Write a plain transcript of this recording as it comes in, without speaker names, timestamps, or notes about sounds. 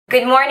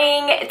Good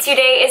morning.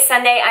 Today is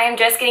Sunday. I am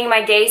just getting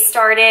my day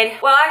started.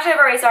 Well, actually, I've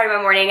already started my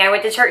morning. I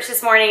went to church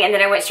this morning and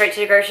then I went straight to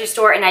the grocery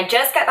store, and I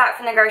just got back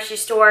from the grocery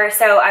store.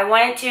 So I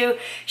wanted to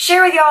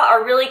share with y'all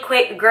a really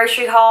quick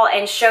grocery haul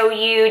and show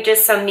you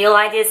just some meal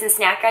ideas and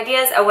snack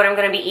ideas of what I'm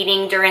going to be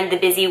eating during the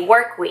busy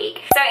work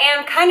week. So I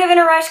am kind of in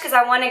a rush because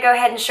I want to go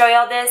ahead and show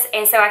y'all this,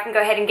 and so I can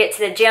go ahead and get to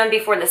the gym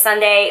before the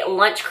Sunday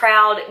lunch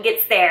crowd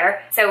gets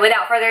there. So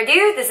without further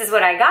ado, this is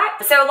what I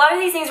got. So a lot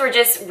of these things were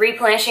just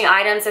replenishing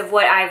items of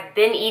what I've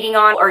been eating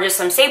on, or just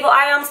some staple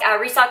items. I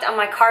restocked on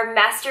my Carb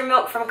Master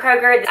milk from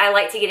Kroger. I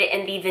like to get it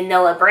in the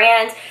vanilla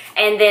brand.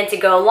 And then to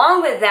go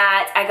along with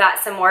that, I got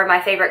some more of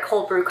my favorite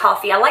cold brew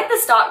coffee. I like the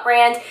stock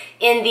brand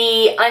in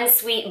the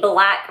unsweet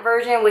black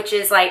version, which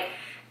is like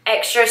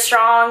extra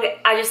strong.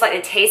 I just like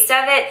the taste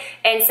of it.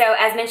 And so,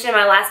 as mentioned in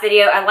my last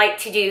video, I like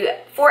to do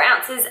 4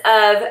 ounces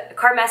of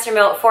Carb Master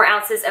milk, 4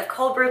 ounces of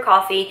cold brew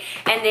coffee,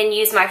 and then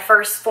use my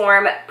First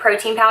Form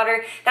protein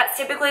powder. That's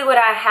typically what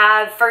I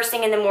have first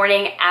thing in the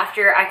morning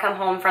after I come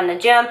home from the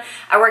gym.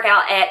 I work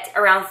out at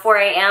around 4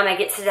 a.m. I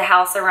get to the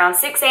house around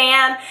 6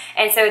 a.m.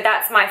 And so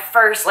that's my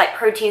first like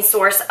protein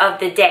source of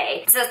the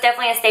day. So it's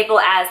definitely a staple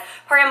as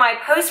part of my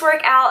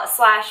post-workout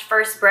 /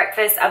 first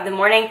breakfast of the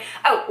morning.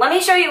 Oh, let me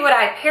show you what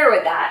I pair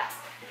with that.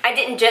 I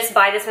didn't just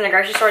buy this from the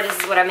grocery store. This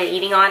is what I've been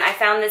eating on. I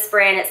found this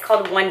brand. It's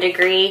called 1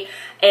 Degree.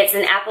 It's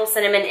an apple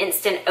cinnamon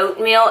instant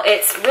oatmeal.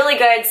 It's really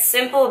good,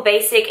 simple,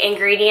 basic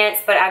ingredients,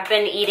 but I've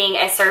been eating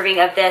a serving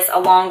of this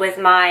along with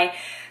my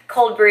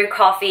cold brew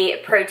coffee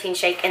protein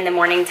shake in the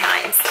morning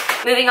times.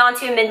 Moving on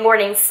to a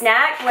mid-morning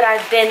snack, what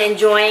I've been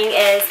enjoying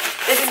is,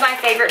 this is my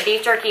favorite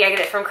beef jerky. I get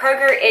it from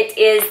Kroger. It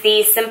is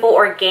the Simple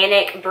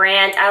Organic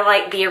brand. I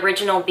like the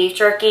original beef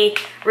jerky,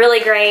 really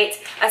great.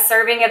 A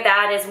serving of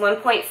that is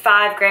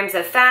 1.5 grams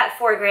of fat,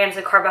 4 grams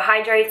of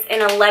carbohydrates,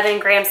 and 11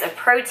 grams of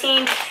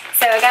protein.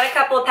 So I got a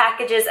couple of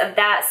packages of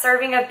that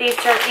serving of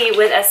beef jerky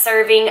with a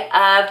serving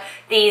of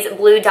these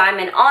Blue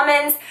Diamond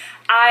almonds.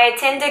 I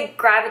tend to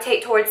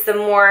gravitate towards the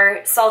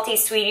more salty,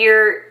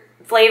 sweeter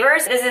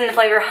flavors. This is in the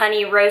flavor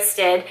Honey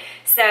Roasted.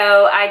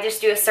 So I just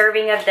do a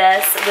serving of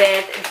this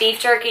with beef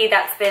jerky.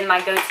 That's been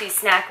my go-to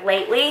snack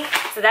lately.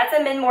 So that's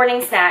a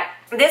mid-morning snack.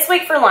 This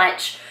week for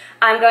lunch,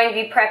 I'm going to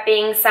be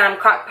prepping some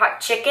crock pot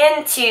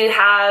chicken to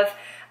have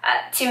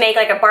to make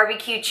like a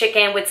barbecue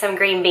chicken with some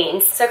green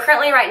beans. So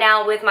currently right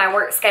now with my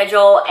work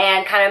schedule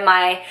and kind of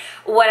my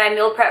what I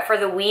meal prep for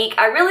the week,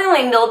 I really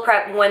only meal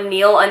prep one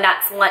meal, and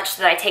that's lunch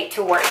that I take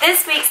to work.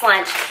 This week's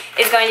lunch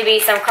is going to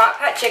be some crock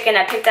pot chicken.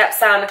 I picked up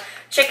some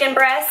chicken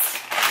breast.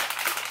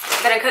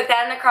 I'm gonna cook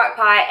that in the crock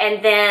pot,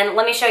 and then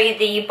let me show you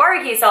the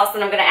barbecue sauce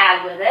that I'm gonna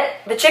add with it.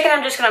 The chicken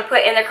I'm just gonna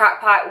put in the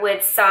crock pot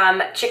with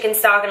some chicken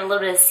stock and a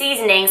little bit of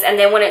seasonings, and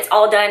then when it's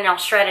all done and I'll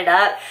shred it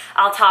up,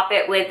 I'll top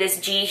it with this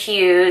G.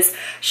 Hughes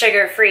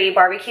sugar-free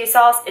barbecue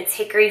sauce. It's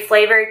hickory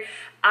flavored.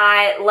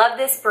 I love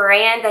this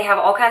brand. They have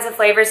all kinds of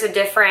flavors of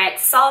different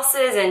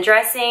sauces and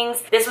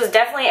dressings. This was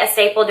definitely a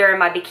staple during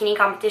my bikini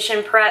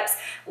competition preps.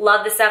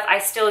 Love the stuff. I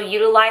still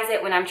utilize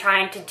it when I'm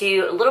trying to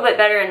do a little bit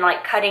better in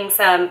like cutting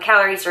some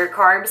calories or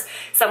carbs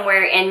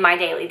somewhere in my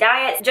daily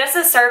diet. Just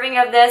a serving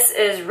of this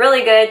is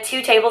really good.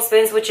 2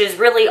 tablespoons, which is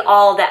really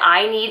all that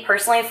I need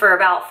personally for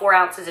about 4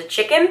 ounces of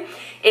chicken,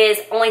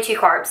 is only 2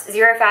 carbs.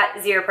 0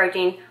 fat, 0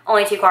 protein,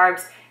 only 2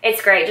 carbs.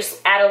 It's great.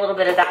 Just add a little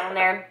bit of that on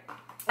there.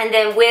 And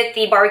then with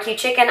the barbecue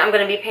chicken, I'm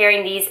going to be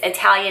pairing these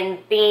Italian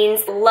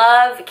beans.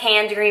 Love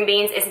canned green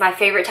beans. It's my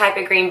favorite type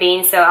of green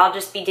beans, so I'll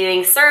just be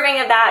doing serving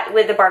of that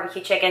with the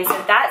barbecue chicken.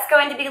 So that's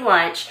going to be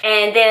lunch.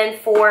 And then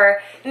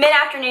for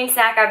mid-afternoon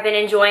snack, I've been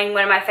enjoying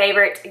one of my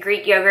favorite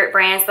Greek yogurt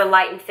brands, the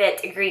Light and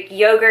Fit Greek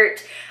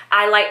yogurt.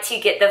 I like to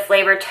get the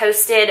flavor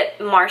toasted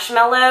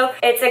marshmallow.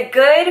 It's a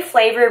good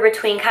flavor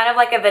between kind of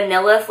like a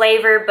vanilla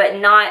flavor, but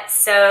not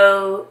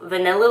so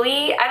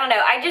vanilla-y. I don't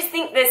know. I just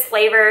think this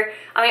flavor,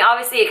 I mean,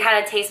 obviously it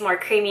kind of tastes more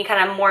creamy,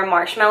 kind of more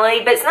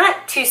marshmallowy, but it's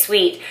not too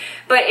sweet.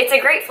 But it's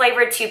a great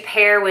flavor to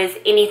pair with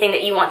anything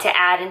that you want to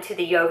add into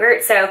the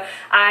yogurt. So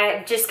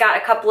I just got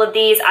a couple of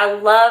these. I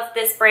love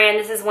this brand.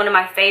 This is one of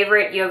my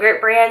favorite yogurt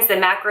brands. The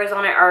macros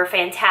on it are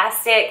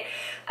fantastic.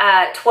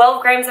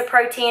 12 grams of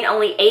protein,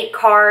 only 8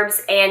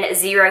 carbs, and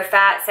 0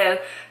 fat. So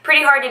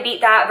pretty hard to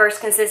beat that versus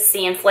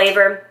consistency and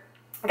flavor.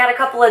 I got a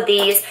couple of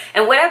these,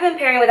 and what I've been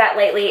pairing with that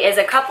lately is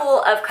a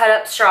couple of cut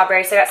up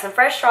strawberries. So I got some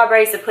fresh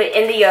strawberries to put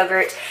in the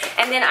yogurt,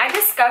 and then I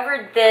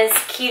discovered this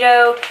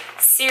keto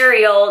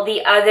cereal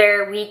the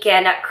other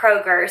weekend at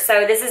Kroger.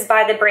 So this is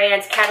by the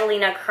brand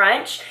Catalina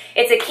Crunch.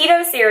 It's a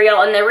keto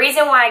cereal, and the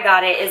reason why I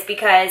got it is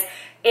because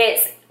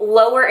it's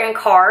lower in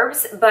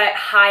carbs but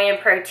high in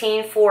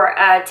protein for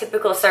a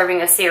typical serving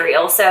of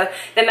cereal. So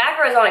the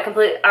macros on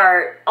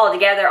it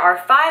altogether are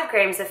 5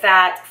 grams of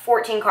fat,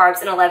 14 carbs,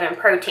 and 11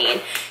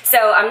 protein.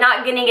 So I'm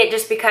not getting it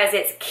just because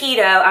it's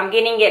keto. I'm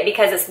getting it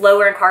because it's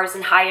lower in carbs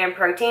and higher in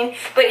protein,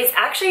 but it's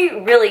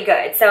actually really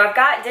good. So I've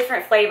got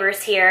different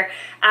flavors here.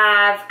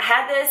 I've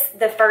had this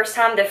the first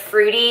time, the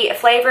fruity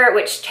flavor,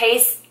 which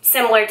tastes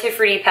similar to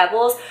Fruity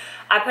Pebbles.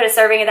 I put a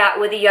serving of that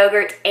with the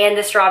yogurt and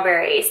the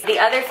strawberries. The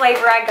other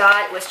flavor I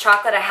got was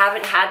chocolate. I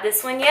haven't had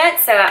this one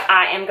yet, so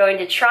I am going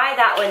to try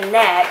that one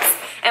next.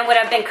 And what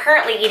I've been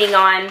currently eating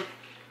on,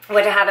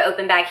 what I have it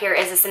open back here,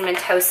 is a cinnamon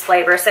toast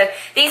flavor. So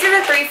these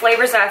are the 3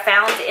 flavors that I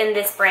found in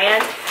this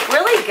brand.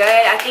 Really good.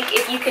 I think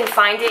if you can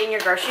find it in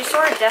your grocery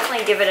store,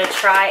 definitely give it a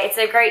try. It's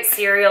a great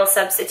cereal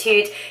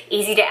substitute,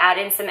 easy to add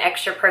in some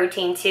extra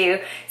protein too.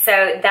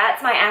 So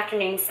that's my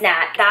afternoon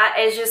snack. That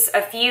is just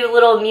a few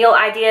little meal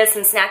ideas,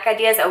 some snack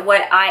ideas of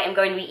what I am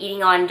going to be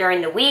eating on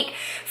during the week.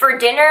 For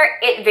dinner,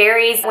 it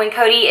varies. When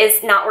Cody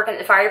is not working at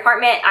the fire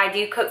department, I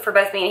do cook for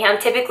both me and him.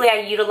 Typically,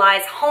 I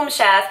utilize Home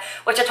Chef,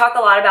 which I talk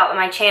a lot about on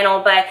my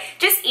channel, but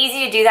just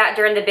easy to do that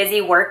during the busy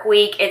work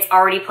week. It's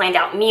already planned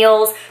out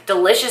meals,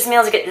 delicious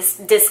meals. You get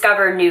to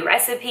discover new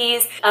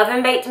recipes.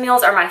 Oven baked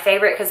meals are my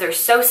favorite because they're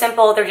so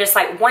simple. They're just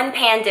like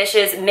 1-pan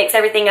dishes, mix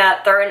everything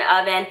up, throw it in the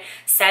oven,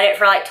 set it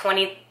for like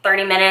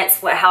 20-30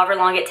 minutes, however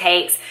long it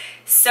takes.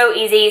 So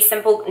easy,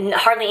 simple,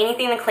 hardly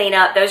anything to clean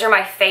up. Those are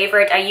my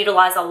favorite. I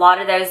utilize a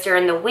lot of those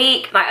during the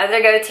week. My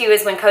other go-to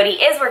is when Cody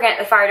is working at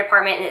the fire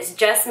department and it's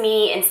just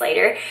me and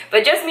Slater.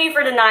 But just me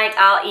for tonight,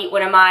 I'll eat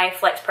one of my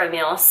Flex Pro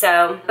meals.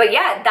 So, but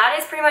yeah, that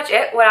is pretty much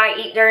it, what I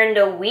eat during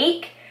the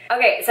week.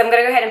 Okay, so I'm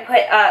gonna go ahead and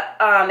put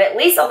up at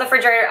least all the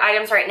refrigerator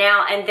items right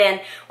now, and then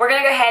we're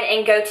gonna go ahead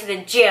and go to the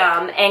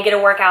gym and get a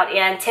workout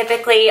in.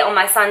 Typically on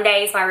my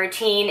Sundays, my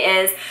routine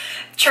is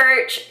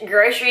church,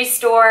 grocery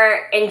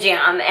store, and gym,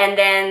 and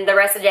then the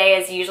rest of the day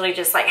is usually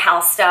just like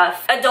house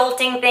stuff,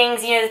 adulting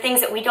things, you know, the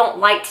things that we don't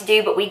like to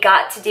do but we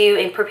got to do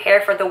and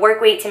prepare for the work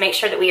week to make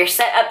sure that we are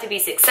set up to be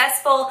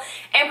successful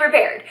and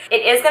prepared.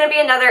 It is going to be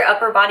another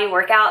upper body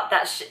workout.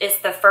 That is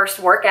the first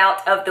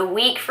workout of the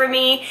week for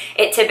me.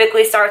 It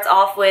typically starts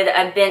off with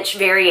a bench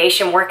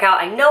variation workout.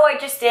 I know I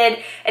just did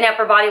an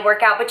upper body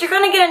workout, but you're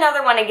going to get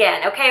another one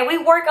again, okay? We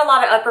work a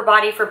lot of upper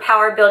body for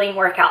power building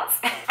workouts.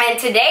 And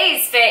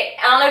today's fit,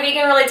 I don't know if you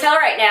can really tell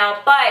right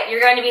now, but you're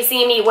going to be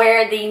seeing me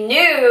wear the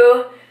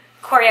new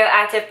CORIO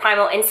Active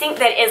Primal Instinct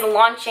that is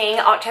launching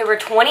October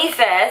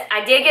 25th.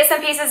 I did get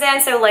some pieces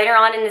in, so later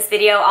on in this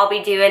video, I'll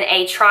be doing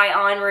a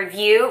try-on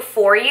review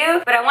for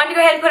you. But I wanted to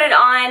go ahead and put it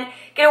on,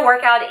 get a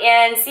workout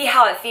in, see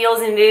how it feels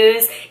and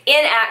moves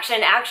in action,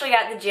 actually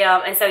at the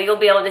gym. And so you'll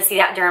be able to see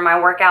that during my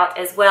workout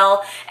as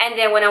well. And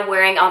then when I'm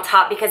wearing on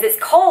top, because it's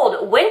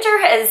cold,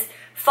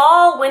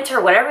 fall,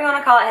 winter, whatever you want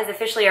to call it, has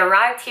officially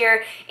arrived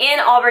here in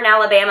Auburn,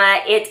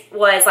 Alabama. It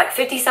was like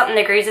 50-something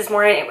degrees this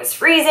morning. It was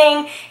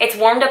freezing. It's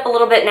warmed up a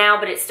little bit now,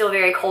 but it's still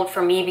very cold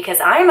for me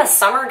because I'm a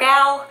summer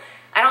gal.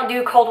 I don't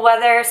do cold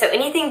weather, so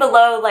anything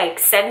below like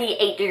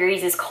 78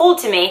 degrees is cold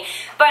to me.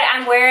 But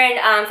I'm wearing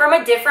from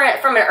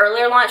an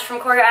earlier launch from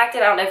CORIO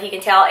Active. I don't know if you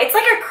can tell. It's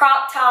like a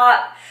crop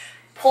top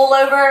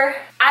pullover.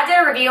 I did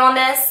a review on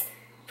this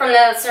from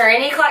the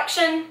Serenity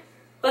Collection.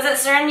 Was it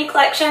Serenity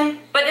Collection?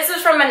 But this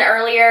was from an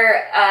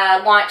earlier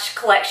launch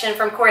collection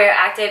from CORIO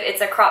Active. It's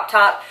a crop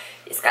top.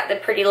 It's got the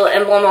pretty little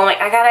emblem on it.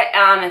 I got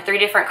it in 3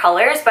 different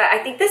colors, but I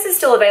think this is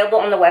still available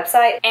on the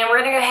website. And we're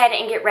gonna go ahead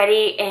and get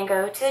ready and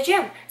go to the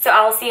gym. So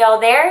I'll see y'all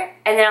there,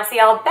 and then I'll see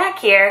y'all back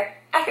here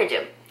after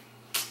gym.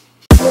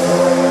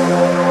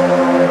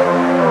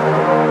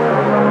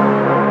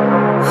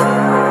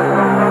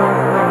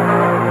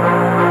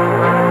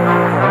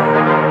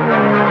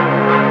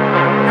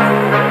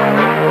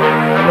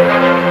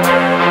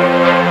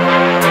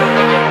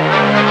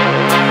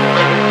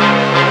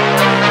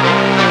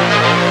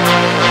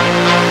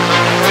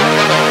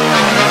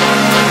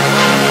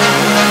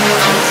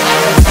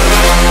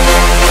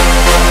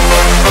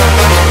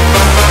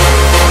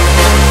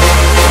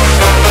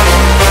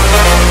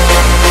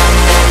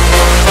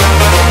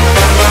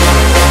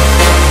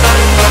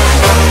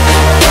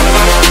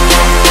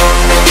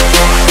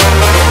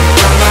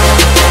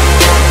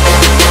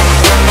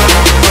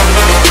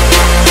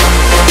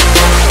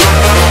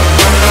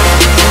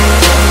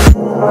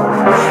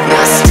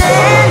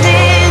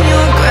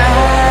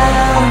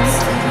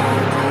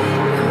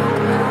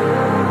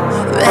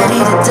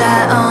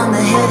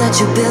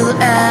 You build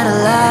out of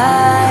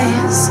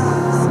lies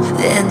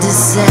and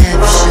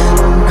deception,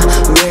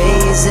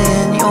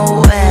 raising your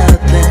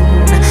weapon.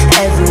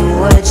 Every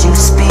word you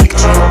speak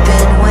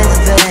dripping with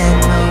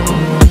venom.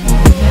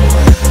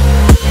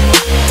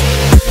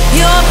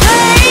 You're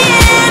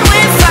playing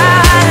with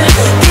fire,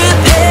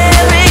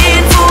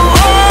 preparing for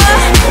war.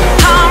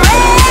 I'm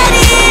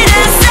ready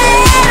to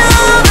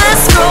settle the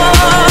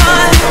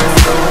score.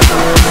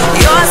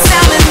 You're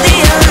sounding the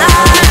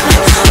alarm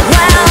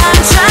while I'm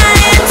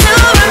trying to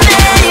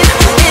remain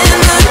in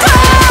the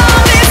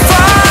calm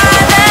before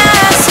the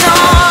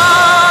storm.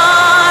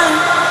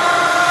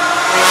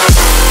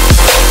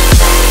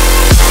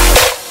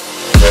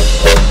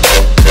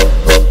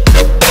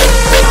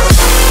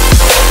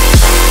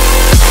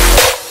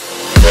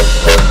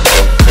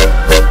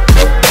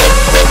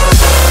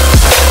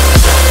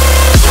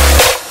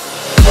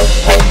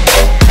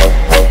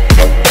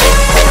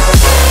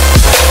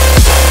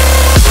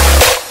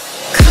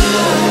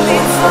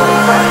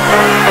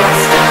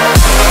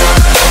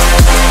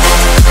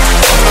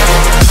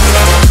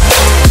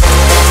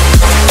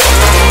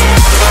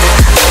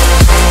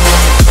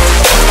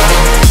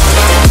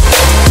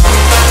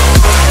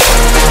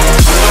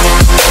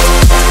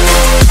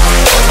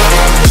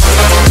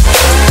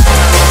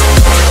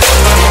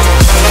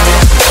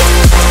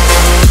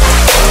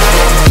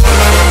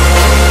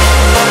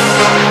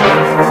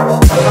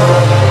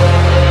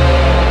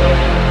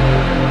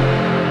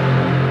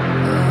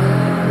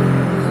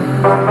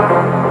 I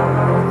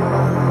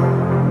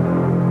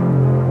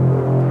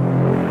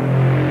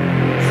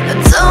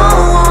don't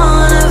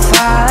wanna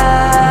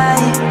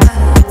fight,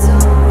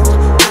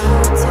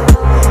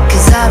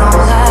 'cause I don't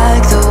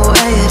like the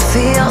way it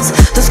feels.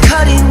 Those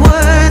cutting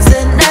words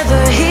that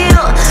never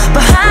heal.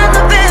 Behind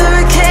the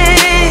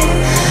barricade,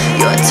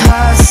 you're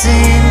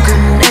tossing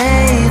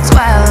grenades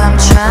while I'm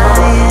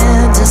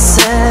trying to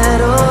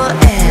settle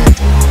and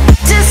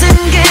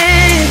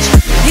disengage.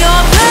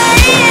 You're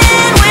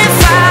playing with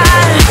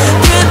fire,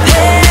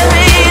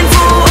 preparing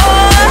for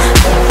war.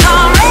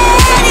 I'm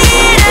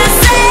ready to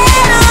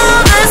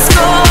settle the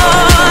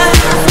score.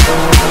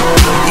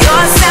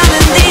 You're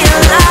sounding the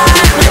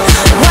alarm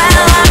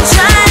while I'm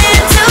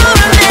trying to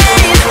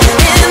remain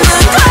in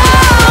the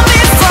calm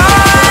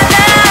before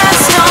the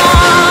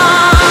storm.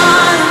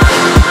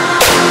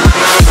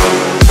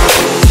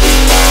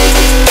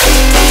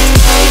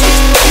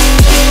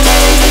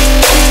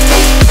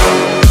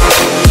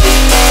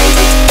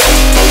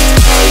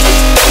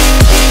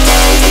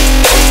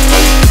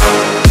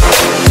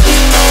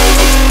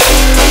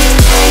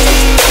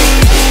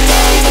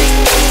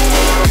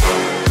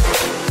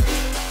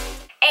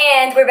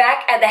 And we're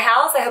back at the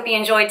house. I hope you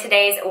enjoyed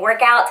today's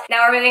workout.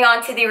 Now we're moving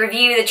on to the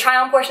review, the try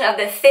on portion of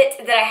the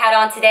fit that I had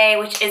on today,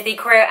 which is the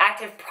CORIO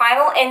Active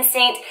Primal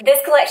Instinct. This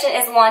collection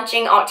is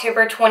launching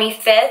October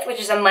 25th,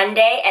 which is a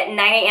Monday at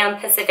 9 a.m.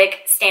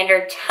 Pacific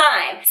Standard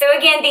Time. So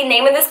again, the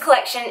name of this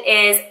collection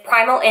is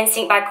Primal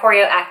Instinct by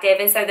CORIO Active.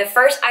 And so the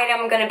first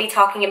item I'm going to be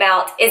talking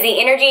about is the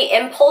Energy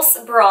Impulse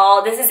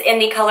Bra. This is in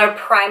the color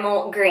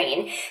Primal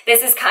Green.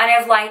 This is kind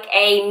of like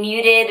a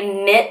muted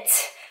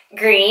mint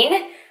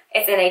green.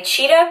 It's in a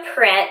cheetah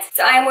print,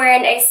 so I'm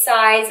wearing a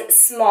size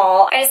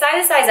small. I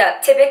decided to size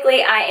up.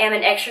 Typically, I am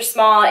an extra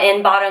small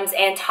in bottoms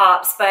and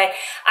tops, but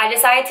I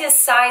decided to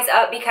size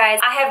up because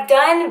I have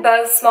done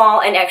both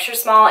small and extra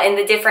small in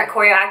the different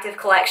CORIO Active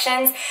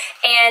collections,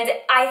 and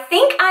I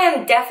think I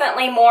am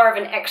definitely more of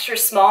an extra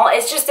small.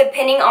 It's just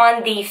depending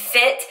on the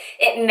fit.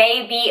 It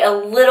may be a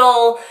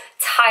little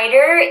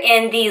tighter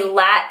in the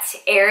lat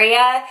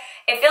area.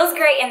 It feels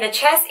great in the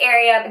chest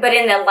area, but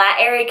in the lat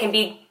area it can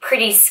be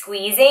pretty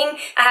squeezing.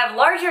 I have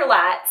larger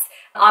lats,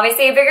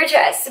 obviously a bigger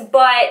chest,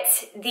 but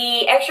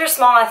the extra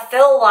small I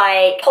feel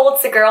like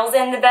holds the girls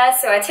in the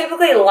best, so I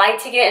typically like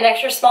to get an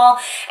extra small.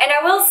 And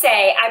I will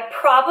say, I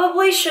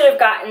probably should have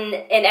gotten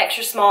an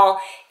extra small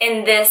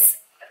in this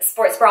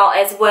sports bra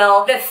as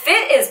well. The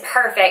fit is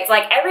perfect,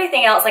 like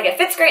everything else. Like it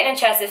fits great in the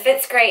chest, it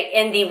fits great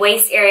in the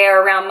waist area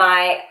around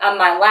my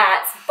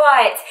lats,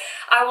 but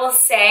I will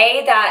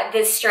say that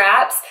the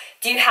straps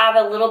do have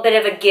a little bit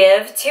of a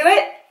give to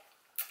it.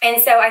 And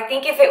so I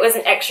think if it was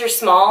an extra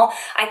small,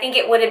 I think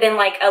it would have been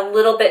like a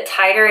little bit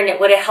tighter and it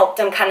would have helped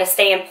them kind of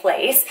stay in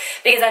place,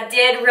 because I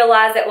did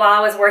realize that while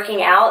I was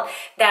working out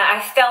that I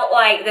felt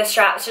like the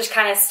straps just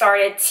kind of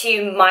started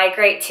to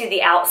migrate to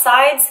the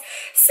outsides.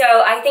 So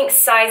I think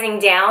sizing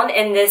down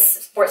in this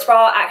sports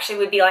bra actually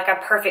would be like a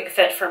perfect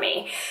fit for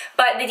me.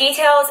 But the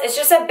details, it's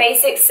just a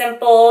basic,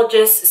 simple,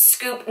 just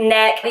scoop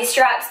neck. These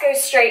straps go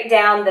straight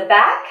down the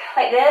back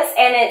like this,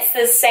 and it's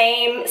the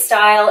same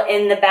style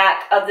in the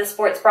back of the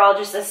sports bra,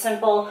 just a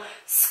simple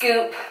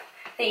scoop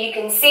that you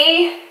can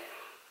see.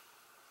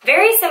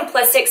 Very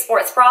simplistic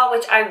sports bra,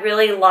 which I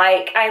really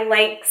like. I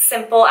like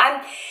simple.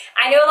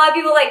 I know a lot of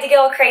people like to get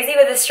all crazy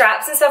with the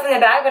straps and stuff in the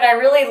back, but I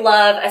really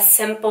love a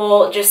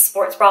simple, just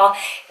sports bra.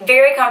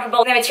 Very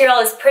comfortable. The material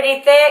is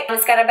pretty thick.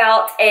 It's got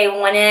about a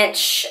 1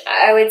 inch,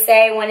 I would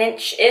say 1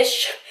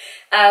 inch-ish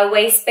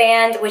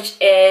waistband, which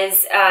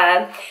is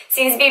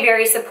seems to be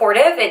very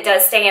supportive. It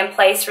does stay in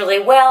place really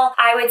well.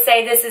 I would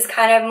say this is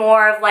kind of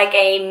more of like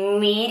a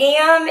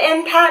medium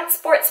impact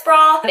sports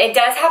bra. It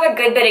does have a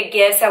good bit of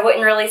give, so I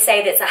wouldn't really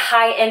say that's a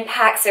high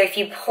impact. So if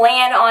you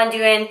plan on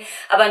doing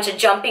a bunch of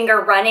jumping or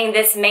running,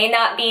 this may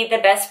not be the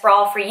best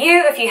bra for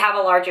you if you have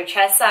a larger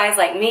chest size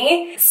like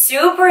me.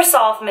 Super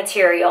soft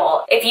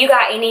material. If you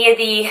got any of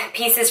the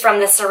pieces from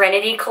the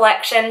Serenity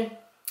collection,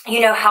 you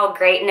know how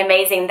great and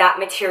amazing that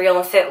material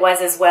and fit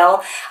was as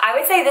well. I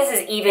would say this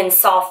is even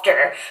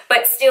softer,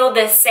 but still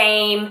the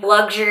same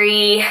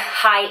luxury,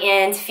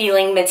 high-end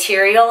feeling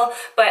material,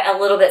 but a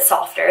little bit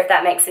softer, if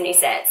that makes any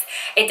sense.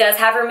 It does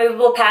have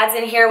removable pads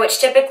in here, which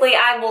typically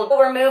I will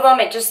remove them.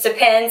 It just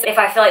depends if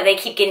I feel like they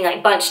keep getting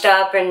like bunched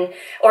up,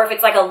 or if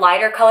it's like a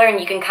lighter color and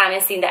you can kind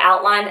of see the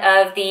outline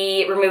of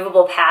the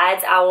removable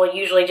pads, I will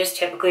usually just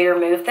typically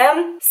remove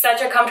them.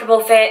 Such a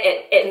comfortable fit.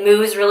 It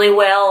moves really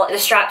well. The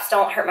straps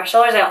don't hurt my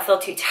shoulders. I don't feel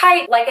too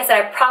tight. Like I said,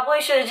 I probably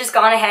should have just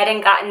gone ahead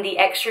and gotten the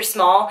extra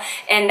small,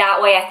 and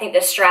that way I think the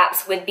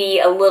straps would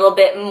be a little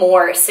bit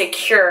more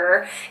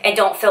secure and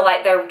don't feel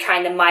like they're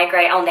trying to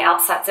migrate on the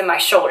outsides of my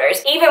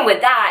shoulders. Even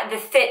with that, the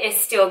fit is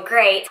still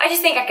great. I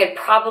just think I could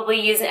probably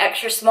use an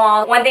extra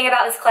small. One thing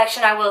about this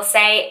collection, I will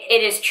say,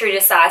 it is true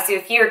to size. So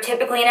if you're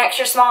typically an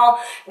extra small,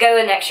 go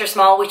an extra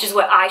small, which is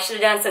what I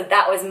should have done. So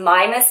that was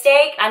my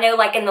mistake. I know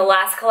like in the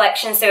last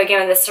collection, so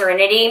again with the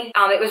Serenity,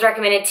 it was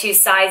recommended to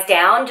size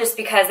down just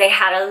because they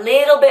had had a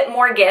little bit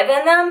more give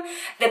in them.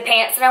 The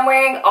pants that I'm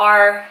wearing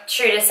are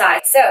true to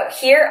size. So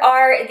here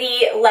are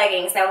the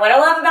leggings. Now what I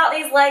love about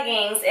these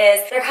leggings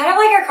is they're kind of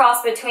like a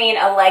cross between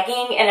a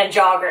legging and a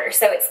jogger.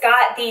 So it's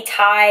got the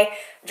tie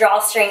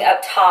drawstring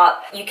up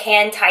top. You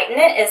can tighten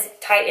it as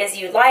tight as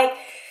you like.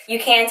 You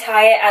can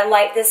tie it. I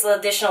like this little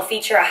additional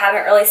feature. I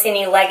haven't really seen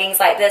any leggings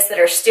like this that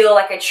are still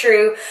like a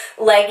true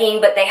legging,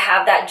 but they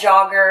have that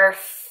jogger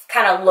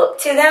kind of look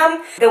to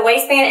them. The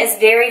waistband is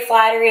very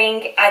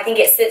flattering. I think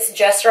it sits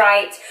just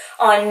right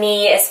on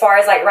me as far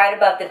as like right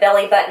above the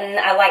belly button.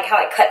 I like how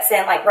it cuts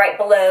in like right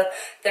below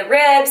the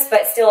ribs,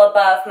 but still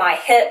above my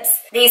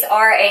hips. These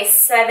are a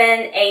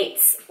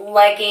 7/8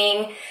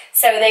 legging,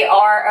 so they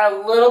are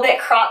a little bit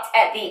cropped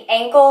at the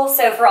ankle.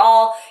 So for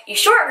all you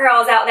short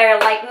girls out there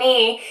like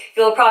me,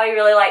 you'll probably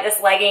really like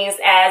this leggings,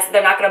 as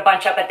they're not going to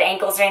bunch up at the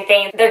ankles or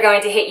anything. They're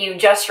going to hit you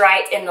just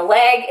right in the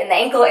leg, in the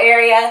ankle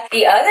area.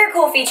 The other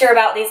cool feature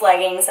about these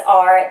leggings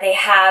are they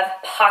have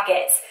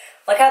pockets.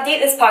 Look how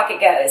deep this pocket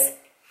goes.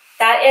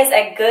 That is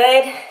a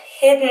good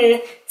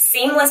hidden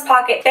seamless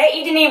pocket that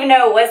you didn't even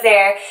know was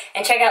there.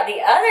 And check out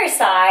the other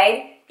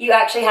side, you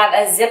actually have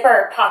a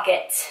zipper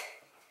pocket.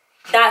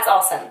 That's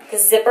awesome,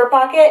 because zipper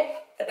pocket,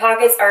 the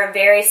pockets are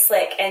very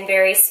slick and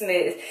very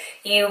smooth.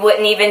 You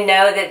wouldn't even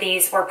know that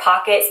these were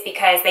pockets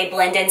because they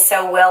blend in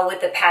so well with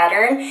the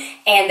pattern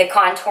and the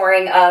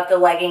contouring of the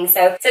leggings.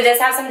 So it does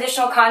have some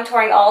additional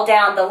contouring all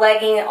down the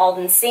legging, all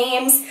the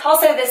seams.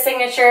 Also the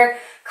signature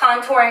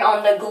contouring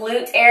on the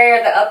glute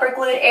area, the upper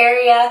glute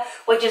area,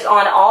 which is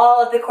on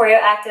all of the CORIO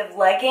Active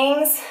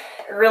leggings.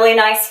 Really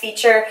nice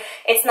feature.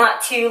 It's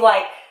not too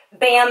like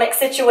bam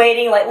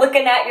accentuating, like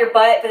looking at your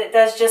butt, but it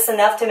does just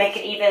enough to make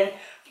it even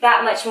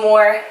that much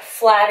more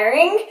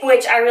flattering,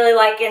 which I really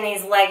like in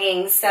these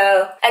leggings.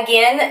 So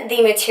again,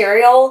 the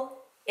material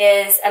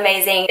is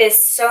amazing. It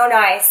is so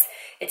nice.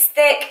 It's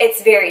thick,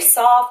 it's very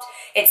soft,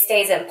 it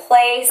stays in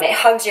place, it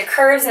hugs your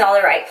curves in all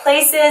the right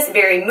places,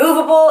 very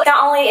movable.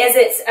 Not only is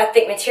it a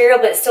thick material,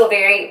 but it's still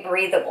very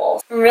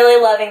breathable. I'm really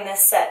loving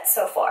this set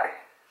so far.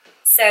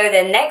 So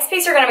the next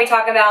piece we're going to be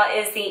talking about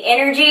is the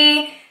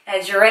Energy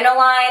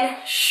Adrenaline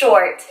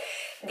Short.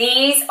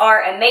 These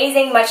are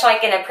amazing, much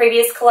like in a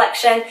previous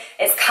collection.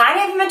 It's kind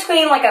of in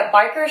between like a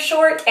biker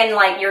short and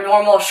like your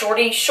normal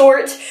shorty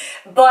short,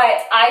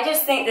 but I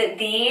just think that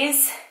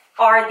these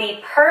are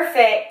the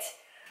perfect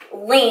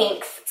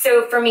length.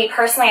 So for me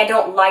personally, I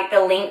don't like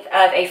the length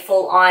of a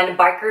full-on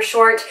biker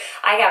short.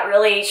 I got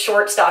really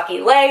short, stocky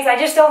legs. I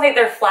just don't think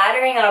they're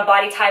flattering on a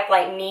body type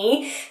like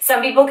me.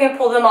 Some people can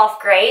pull them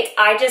off great.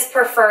 I just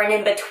prefer an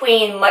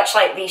in-between, much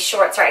like these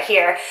shorts right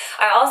here.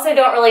 I also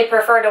don't really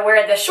prefer to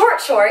wear the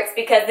short shorts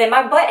because then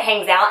my butt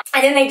hangs out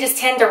and then they just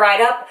tend to ride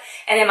up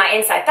and then my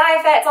inside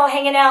thigh fat's all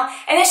hanging out,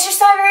 and it's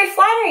just not very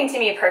flattering to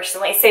me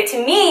personally. So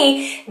to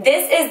me,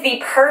 this is the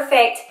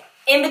perfect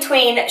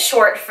in-between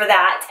short for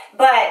that,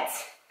 but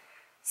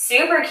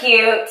super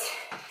cute.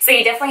 So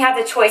you definitely have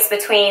the choice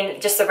between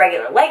just a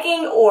regular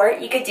legging, or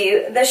you could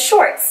do the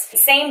shorts.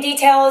 Same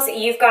details.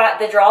 You've got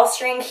the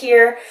drawstring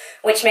here,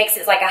 which makes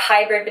it like a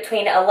hybrid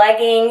between a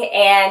legging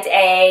and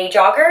a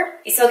jogger.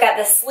 You still got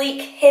the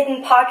sleek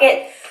hidden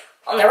pocket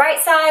on the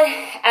right side,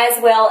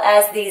 as well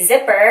as the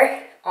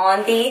zipper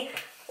on the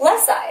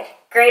left side.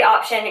 Great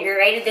option, a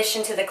great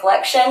addition to the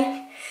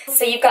collection.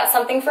 So you've got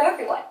something for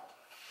everyone.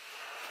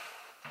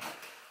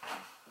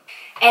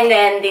 And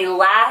then the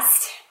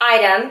last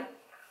item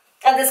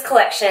of this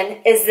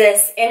collection is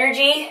this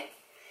Energy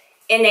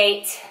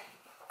Innate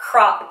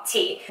crop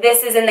tee.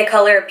 This is in the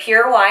color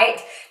Pure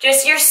White.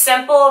 Just your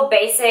simple,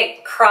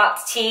 basic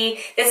cropped tee.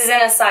 This is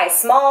in a size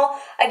small.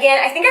 Again,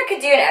 I think I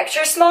could do an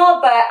extra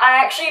small, but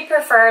I actually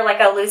prefer like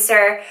a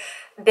looser,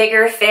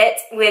 bigger fit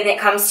when it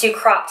comes to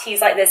crop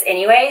tees like this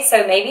anyway,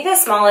 so maybe the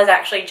small is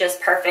actually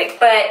just perfect,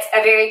 but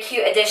a very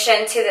cute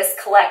addition to this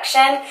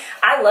collection.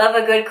 I love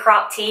a good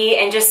crop tee,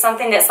 and just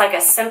something that's like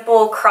a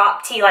simple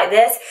crop tee like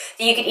this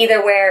that you could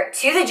either wear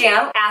to the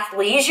gym,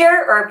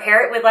 athleisure, or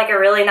pair it with like a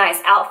really nice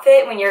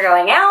outfit when you're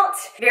going out.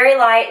 Very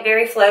light,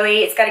 very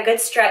flowy. It's got a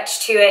good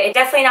stretch to it. It's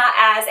definitely not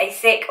as a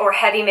thick or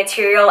heavy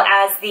material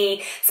as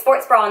the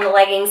sports bra and the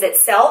leggings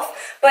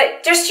itself,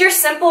 but just your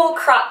simple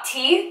crop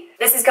tee.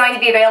 This is going to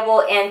be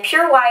available in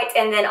pure white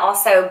and then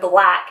also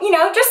black. You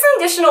know, just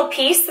an additional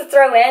piece to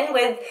throw in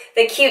with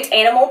the cute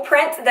animal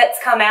print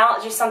that's come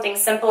out. Just something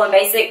simple and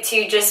basic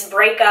to just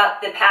break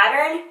up the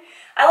pattern.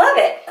 I love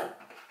it.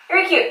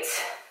 Very cute.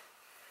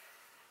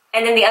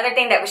 And then the other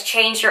thing that was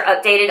changed or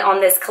updated on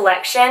this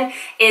collection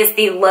is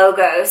the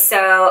logo.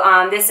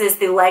 So this is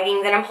the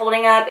legging that I'm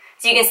holding up.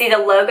 So you can see the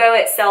logo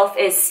itself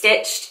is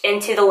stitched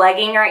into the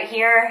legging right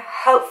here.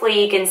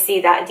 Hopefully you can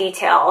see that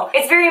detail.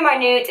 It's very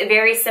minute,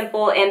 very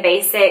simple and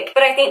basic,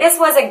 but I think this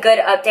was a good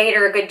update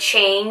or a good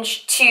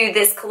change to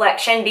this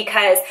collection,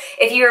 because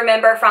if you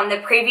remember from the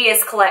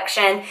previous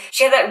collection,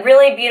 she had that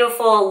really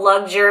beautiful,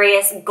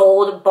 luxurious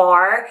gold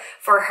bar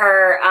for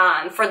her,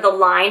 for the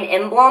line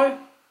emblem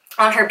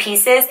on her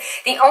pieces.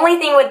 The only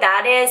thing with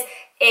that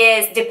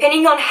is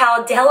depending on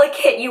how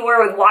delicate you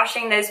were with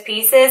washing those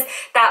pieces,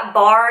 that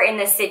bar in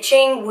the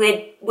stitching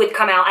would would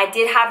come out. I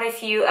did have a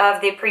few of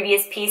the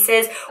previous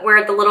pieces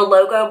where the little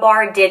logo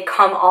bar did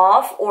come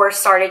off or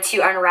started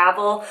to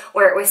unravel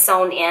where it was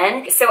sewn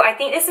in. So I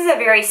think this is a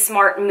very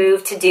smart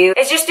move to do.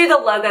 It's just do the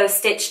logo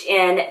stitched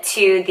in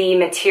to the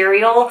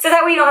material, so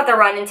that way you don't have to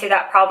run into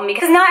that problem,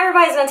 because not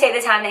everybody's gonna take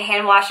the time to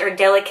hand wash or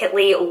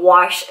delicately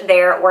wash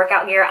their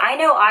workout gear. I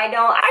know I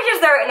don't. I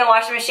just throw it in the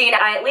washing machine.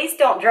 I at least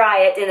don't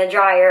dry it in the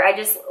dryer. I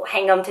just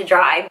hang them to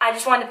dry. I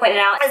just wanted to point it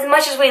out. As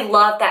much as we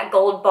love that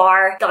gold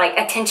bar, like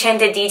attention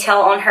to detail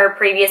on her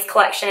previous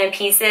collection and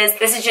pieces,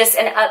 this is just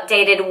an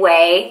updated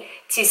way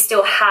to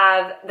still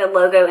have the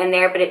logo in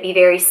there, but it be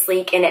very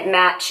sleek and it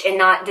match and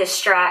not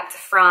distract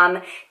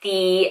from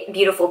the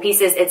beautiful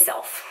pieces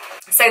itself.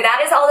 So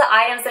that is all the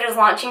items that is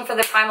launching for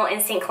the Primal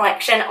Instinct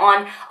collection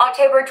on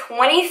October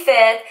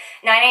 25th,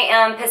 9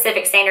 a.m.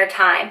 Pacific Standard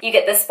Time. You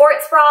get the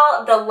sports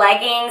bra, the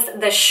leggings,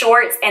 the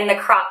shorts, and the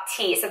crop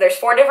tee. So there's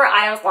 4 different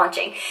items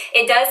launching.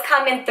 It does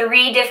come in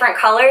 3 different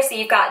colors. So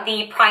you've got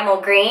the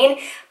primal green,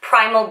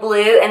 primal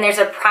blue, and there's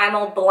a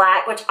primal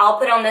black, which I'll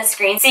put on the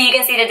screen so you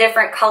can see the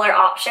different color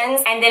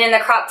options. And then in the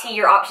crop tee,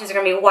 your options are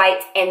gonna be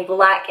white and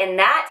black in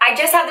that. I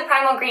just have the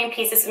primal green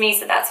pieces with me,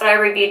 so that's what I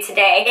reviewed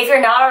today. If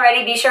you're not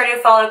already, be sure to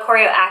follow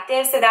CORIO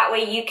Active, so that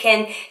way you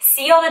can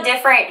see all the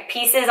different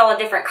pieces, all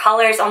the different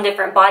colors on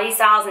different body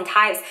styles and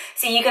types,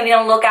 so you can be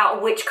on the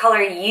lookout which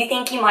color you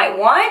think you might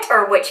want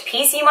or which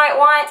piece you might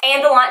want.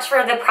 And the launch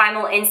for the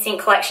Primal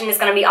Instinct collection is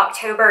gonna be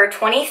October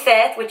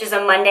 25th, which is a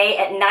Monday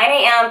at 9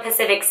 a.m.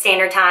 Pacific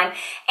Standard Time.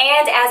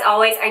 And as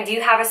always, I do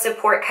have a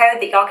support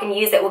code that y'all can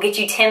use that will get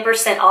you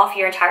 10% off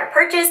your entire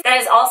purchase. That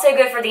is also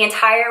good for the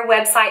entire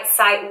website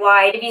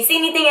site-wide. If you see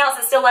anything else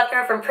that's still left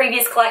over from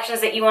previous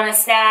collections that you want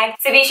to snag,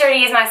 so be sure to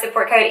use my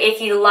support code if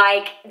you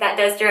like. That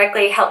does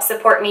directly help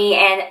support me,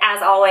 and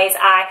as always,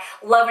 I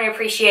love and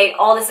appreciate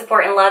all the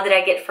support and love that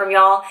I get from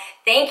y'all.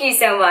 Thank you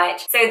so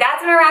much. So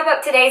that's gonna wrap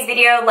up today's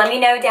video. Let me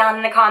know down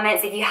in the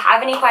comments if you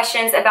have any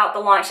questions about the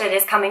launch that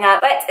is coming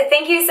up. But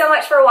thank you so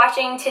much for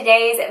watching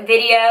today's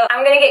video.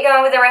 I'm gonna get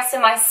going with the rest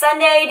of my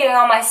Sunday, doing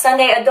all my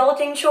Sunday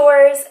adulting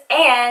chores,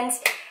 and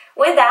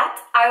with that,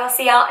 I will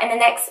see y'all in the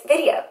next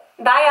video.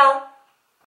 Bye y'all.